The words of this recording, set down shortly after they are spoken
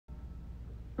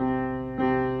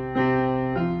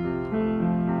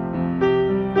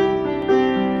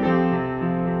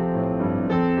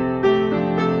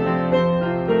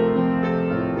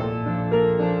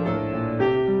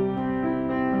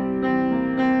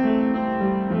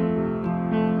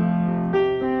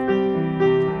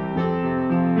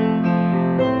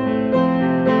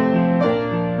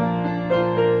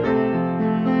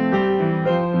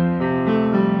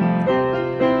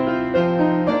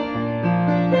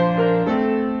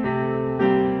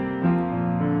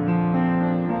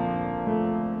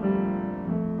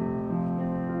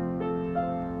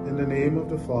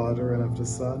Father, and of the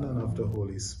Son, and of the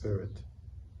Holy Spirit.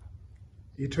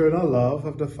 Eternal love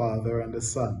of the Father and the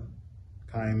Son,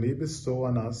 kindly bestow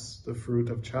on us the fruit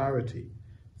of charity,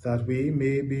 that we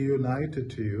may be united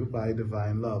to you by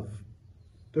divine love,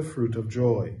 the fruit of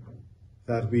joy,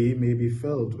 that we may be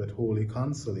filled with holy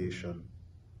consolation,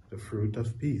 the fruit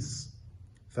of peace,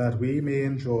 that we may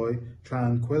enjoy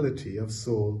tranquility of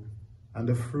soul, and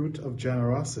the fruit of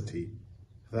generosity,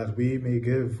 that we may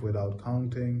give without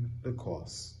counting the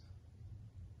cost.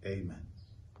 Amen.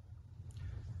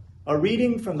 A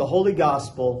reading from the Holy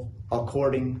Gospel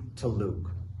according to Luke.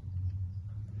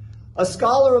 A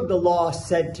scholar of the law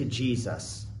said to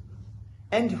Jesus,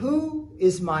 "And who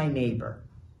is my neighbor?"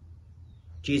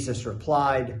 Jesus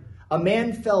replied, "A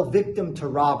man fell victim to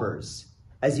robbers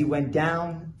as he went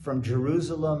down from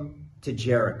Jerusalem to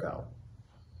Jericho.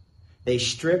 They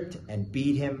stripped and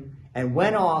beat him and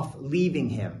went off, leaving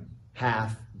him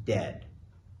half dead.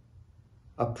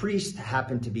 A priest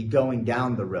happened to be going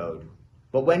down the road,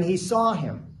 but when he saw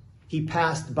him, he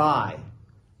passed by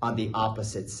on the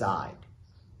opposite side.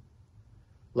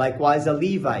 Likewise, a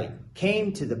Levite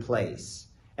came to the place,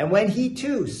 and when he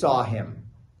too saw him,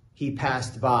 he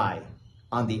passed by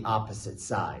on the opposite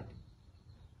side.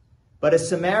 But a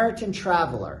Samaritan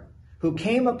traveler who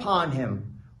came upon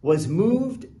him was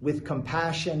moved with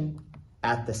compassion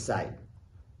at the sight.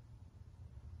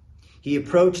 He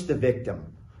approached the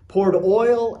victim, poured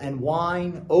oil and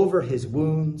wine over his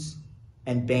wounds,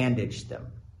 and bandaged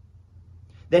them.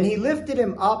 Then he lifted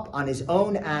him up on his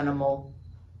own animal,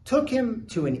 took him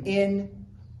to an inn,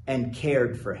 and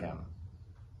cared for him.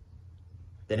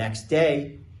 The next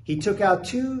day, he took out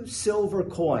 2 silver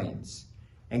coins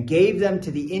and gave them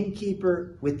to the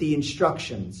innkeeper with the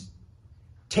instructions,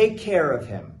 "Take care of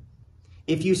him.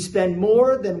 If you spend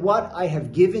more than what I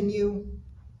have given you,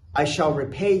 I shall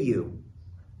repay you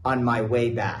on my way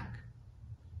back."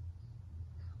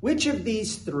 Which of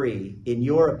these 3, in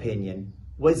your opinion,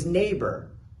 was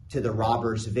neighbor to the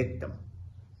robber's victim?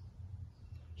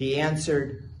 He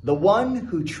answered, "The one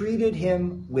who treated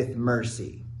him with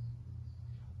mercy."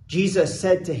 Jesus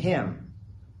said to him,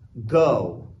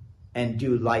 "Go and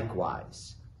do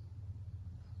likewise."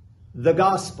 The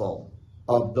Gospel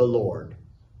of the Lord.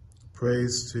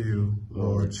 Praise to you,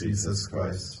 Lord Jesus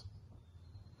Christ.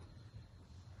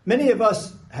 Many of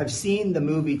us have seen the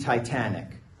movie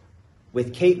Titanic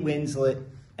with Kate Winslet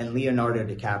and Leonardo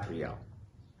DiCaprio.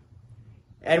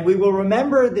 And we will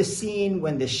remember the scene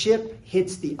when the ship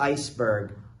hits the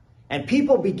iceberg and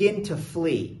people begin to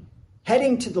flee,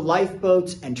 heading to the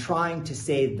lifeboats and trying to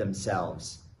save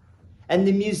themselves. And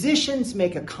the musicians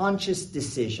make a conscious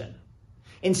decision.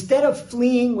 Instead of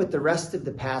fleeing with the rest of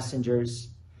the passengers,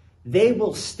 they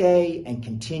will stay and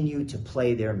continue to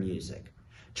play their music,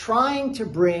 trying to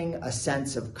bring a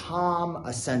sense of calm,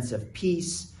 a sense of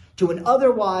peace to an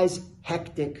otherwise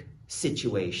hectic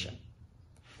situation.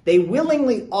 They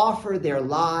willingly offer their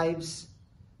lives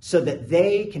so that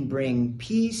they can bring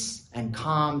peace and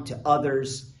calm to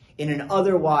others in an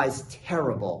otherwise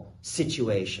terrible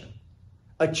situation.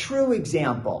 A true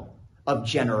example of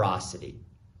generosity.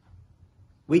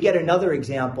 We get another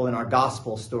example in our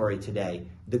gospel story today,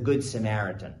 the Good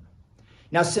Samaritan.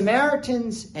 Now,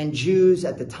 Samaritans and Jews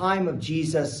at the time of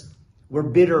Jesus were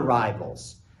bitter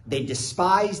rivals. They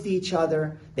despised each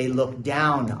other. They looked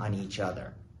down on each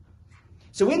other.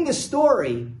 So in the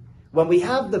story, when we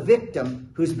have the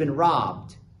victim who's been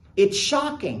robbed, it's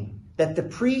shocking that the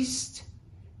priest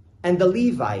and the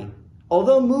Levite,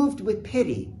 although moved with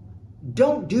pity,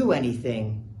 don't do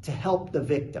anything to help the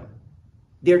victim.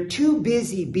 They're too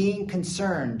busy being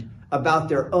concerned about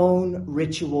their own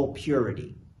ritual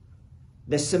purity.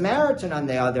 The Samaritan, on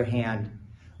the other hand,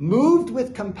 moved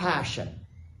with compassion,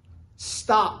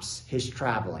 stops his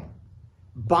traveling,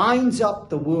 binds up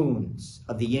the wounds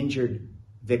of the injured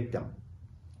victim,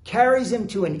 carries him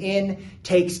to an inn,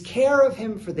 takes care of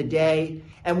him for the day,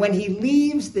 and when he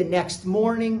leaves the next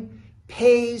morning,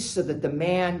 pays so that the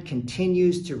man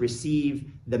continues to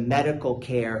receive the medical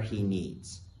care he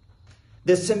needs.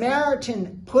 The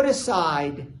Samaritan put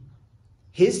aside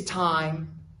his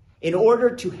time in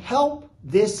order to help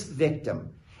this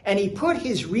victim, and he put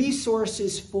his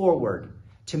resources forward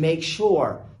to make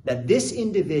sure that this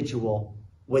individual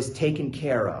was taken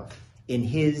care of in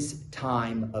his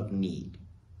time of need.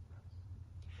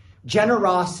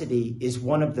 Generosity is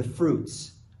one of the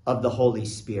fruits of the Holy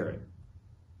Spirit.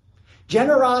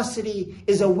 Generosity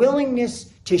is a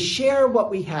willingness to share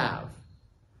what we have,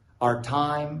 our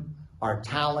time, our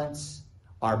talents,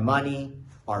 our money,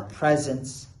 our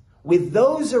presence, with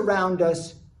those around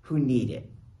us who need it,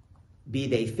 be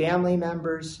they family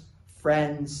members,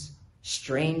 friends,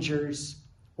 strangers,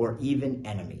 or even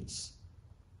enemies.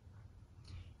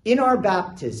 In our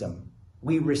baptism,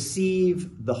 we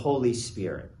receive the Holy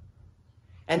Spirit.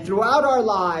 And throughout our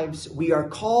lives, we are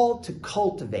called to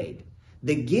cultivate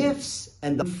the gifts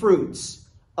and the fruits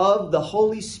of the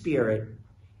Holy Spirit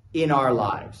in our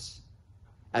lives.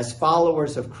 As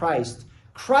followers of Christ,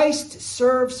 Christ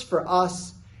serves for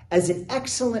us as an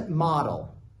excellent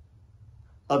model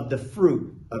of the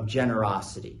fruit of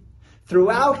generosity.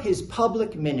 Throughout his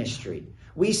public ministry,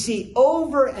 we see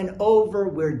over and over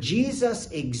where Jesus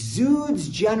exudes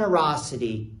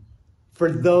generosity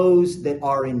for those that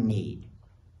are in need.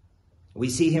 We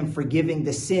see him forgiving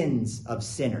the sins of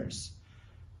sinners,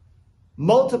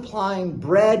 multiplying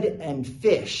bread and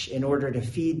fish in order to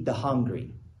feed the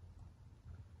hungry,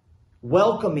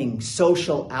 welcoming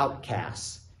social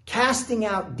outcasts, casting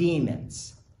out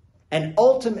demons, and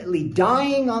ultimately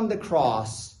dying on the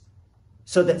cross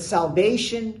so that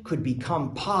salvation could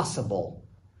become possible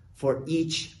for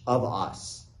each of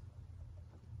us.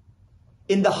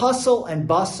 In the hustle and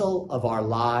bustle of our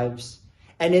lives,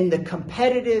 and in the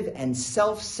competitive and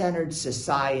self-centered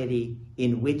society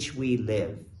in which we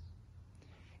live,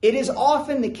 it is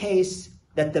often the case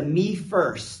that the me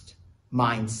first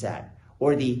mindset,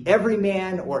 or the every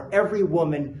man or every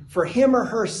woman for him or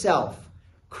herself,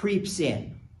 creeps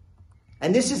in.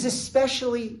 And this is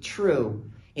especially true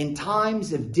in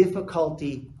times of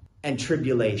difficulty and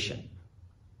tribulation.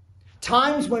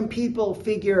 Times when people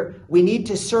figure we need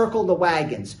to circle the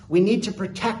wagons, we need to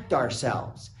protect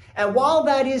ourselves. And while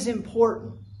that is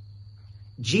important,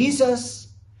 Jesus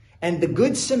and the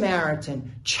Good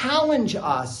Samaritan challenge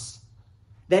us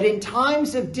that in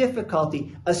times of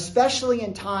difficulty, especially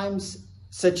in times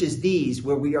such as these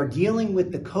where we are dealing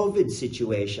with the COVID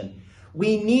situation,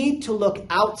 we need to look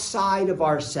outside of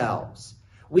ourselves.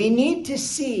 We need to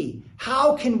see,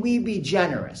 how can we be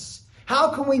generous?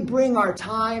 How can we bring our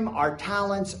time, our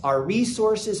talents, our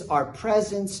resources, our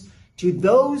presence to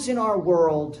those in our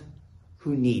world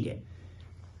who need it?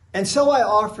 And so I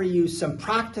offer you some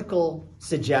practical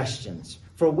suggestions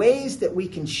for ways that we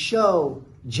can show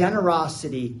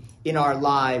generosity in our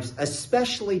lives,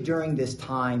 especially during this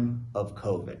time of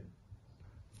COVID.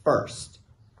 First,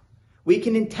 we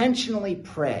can intentionally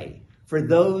pray for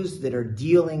those that are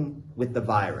dealing with the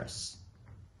virus,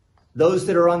 those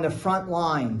that are on the front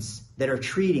lines that are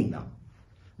treating them,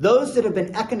 those that have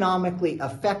been economically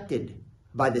affected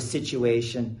by the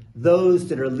situation, those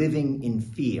that are living in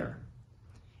fear.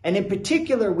 And in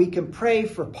particular, we can pray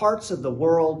for parts of the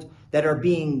world that are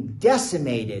being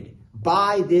decimated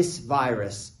by this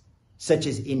virus, such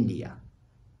as India.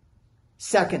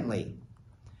 Secondly,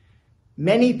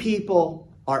 many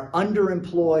people are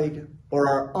underemployed or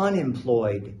are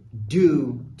unemployed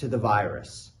due to the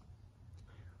virus.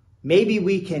 Maybe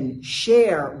we can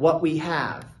share what we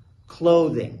have: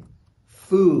 clothing,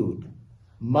 food,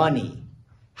 money,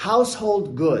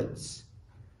 household goods.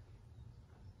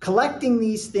 Collecting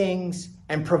these things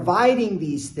and providing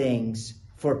these things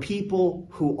for people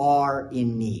who are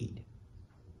in need.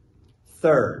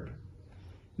 Third,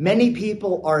 many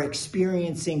people are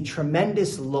experiencing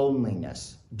tremendous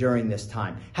loneliness during this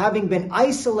time, having been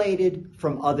isolated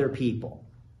from other people.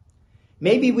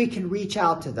 Maybe we can reach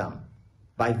out to them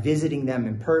by visiting them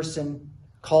in person,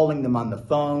 calling them on the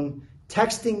phone,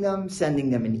 texting them,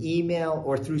 sending them an email,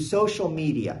 or through social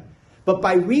media. But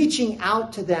by reaching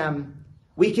out to them,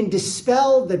 we can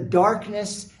dispel the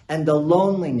darkness and the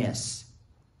loneliness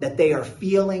that they are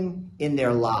feeling in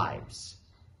their lives.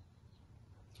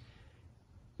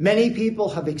 Many people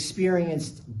have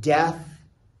experienced death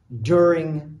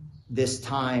during this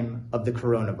time of the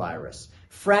coronavirus.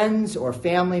 Friends or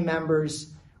family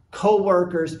members,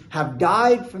 co-workers have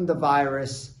died from the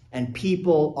virus, and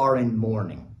people are in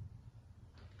mourning.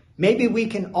 Maybe we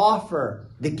can offer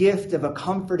the gift of a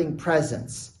comforting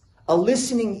presence, a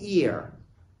listening ear,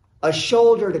 a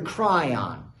shoulder to cry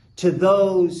on to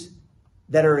those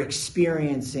that are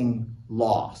experiencing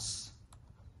loss.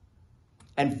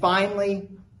 And finally,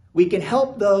 we can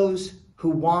help those who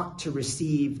want to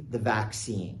receive the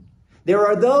vaccine. There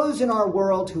are those in our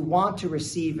world who want to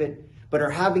receive it, but are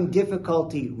having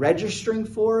difficulty registering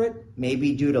for it,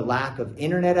 maybe due to lack of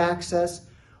internet access,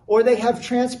 or they have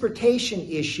transportation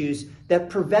issues that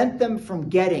prevent them from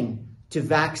getting to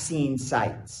vaccine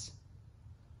sites.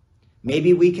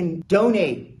 Maybe we can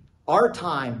donate our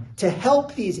time to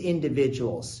help these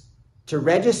individuals to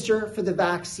register for the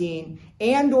vaccine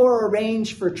and or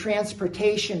arrange for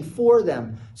transportation for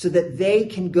them so that they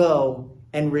can go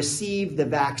and receive the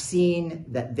vaccine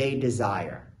that they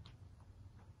desire.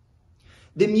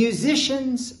 The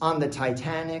musicians on the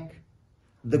Titanic,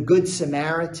 the Good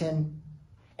Samaritan,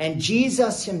 and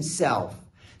Jesus himself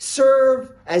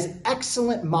serve as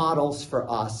excellent models for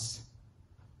us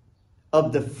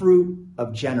of the fruit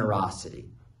of generosity.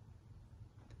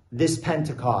 This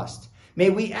Pentecost, may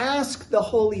we ask the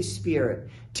Holy Spirit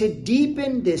to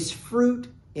deepen this fruit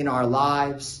in our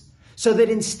lives so that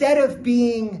instead of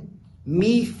being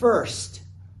me first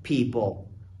people,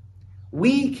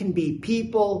 we can be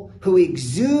people who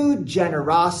exude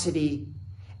generosity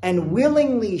and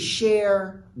willingly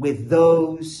share with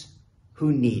those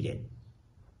who need it.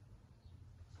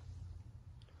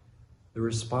 The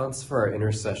response for our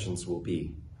intercessions will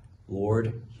be,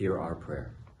 Lord, hear our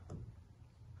prayer.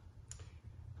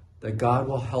 That God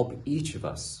will help each of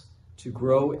us to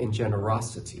grow in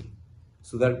generosity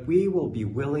so that we will be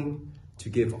willing to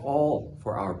give all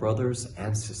for our brothers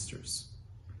and sisters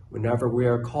whenever we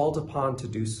are called upon to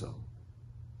do so.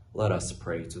 Let us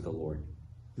pray to the Lord.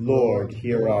 Lord,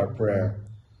 hear our prayer.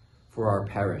 For our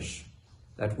parish,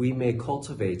 that we may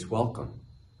cultivate welcome,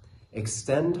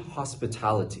 extend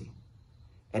hospitality,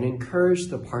 and encourage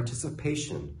the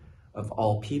participation of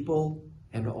all people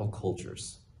and all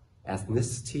cultures,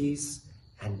 ethnicities,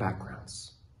 and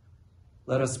backgrounds.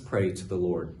 Let us pray to the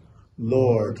Lord.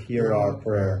 Lord, hear our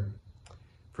prayer.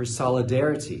 For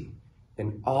solidarity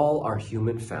in all our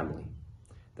human family,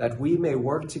 that we may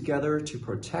work together to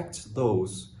protect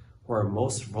those who are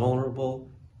most vulnerable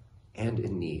and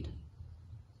in need.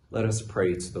 Let us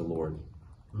pray to the Lord.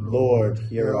 Lord,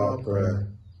 hear our prayer.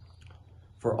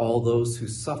 For all those who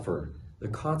suffer the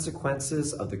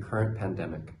consequences of the current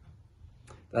pandemic,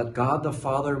 that God the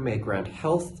Father may grant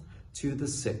health to the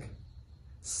sick,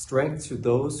 strength to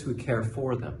those who care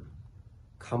for them,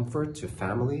 comfort to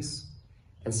families,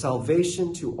 and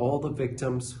salvation to all the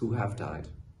victims who have died.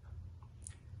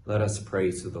 Let us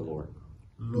pray to the Lord.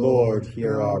 Lord,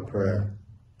 hear our prayer.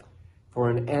 For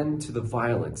an end to the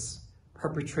violence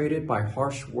perpetrated by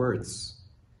harsh words,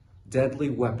 deadly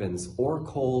weapons, or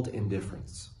cold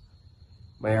indifference.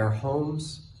 May our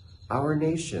homes, our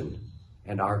nation,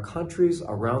 and our countries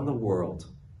around the world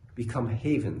become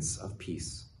havens of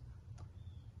peace.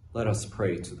 Let us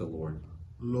pray to the Lord.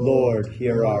 Lord,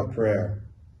 hear our prayer.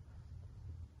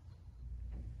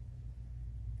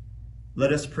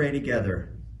 Let us pray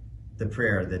together the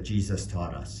prayer that Jesus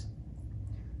taught us.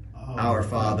 Our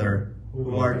Father,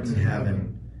 who art in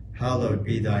heaven, hallowed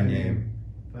be thy name.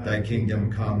 Thy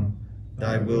kingdom come,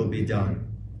 thy will be done,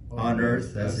 on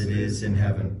earth as it is in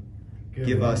heaven.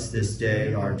 Give us this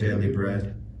day our daily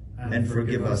bread, and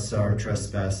forgive us our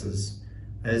trespasses,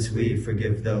 as we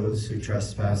forgive those who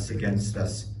trespass against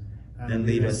us. And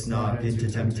lead us not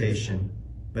into temptation,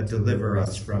 but deliver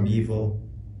us from evil.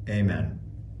 Amen.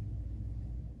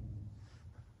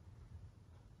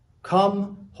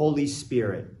 Come, Holy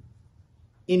Spirit,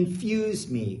 infuse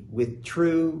me with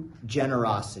true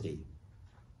generosity.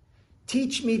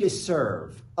 Teach me to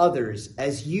serve others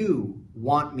as you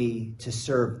want me to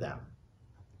serve them,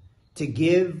 to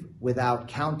give without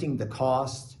counting the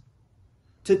cost,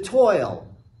 to toil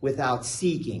without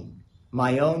seeking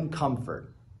my own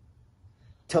comfort,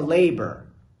 to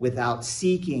labor without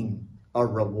seeking a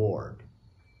reward,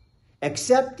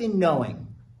 except in knowing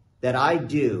that I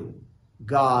do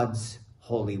God's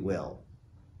holy will.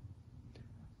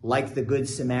 Like the Good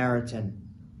Samaritan,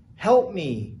 help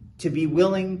me to be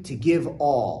willing to give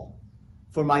all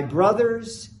for my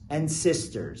brothers and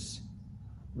sisters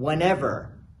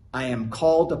whenever I am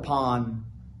called upon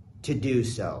to do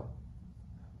so.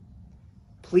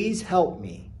 Please help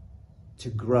me to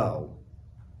grow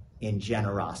in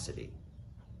generosity.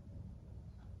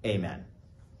 Amen.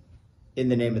 In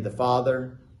the name of the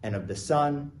Father, and of the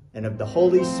Son, and of the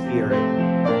Holy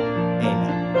Spirit.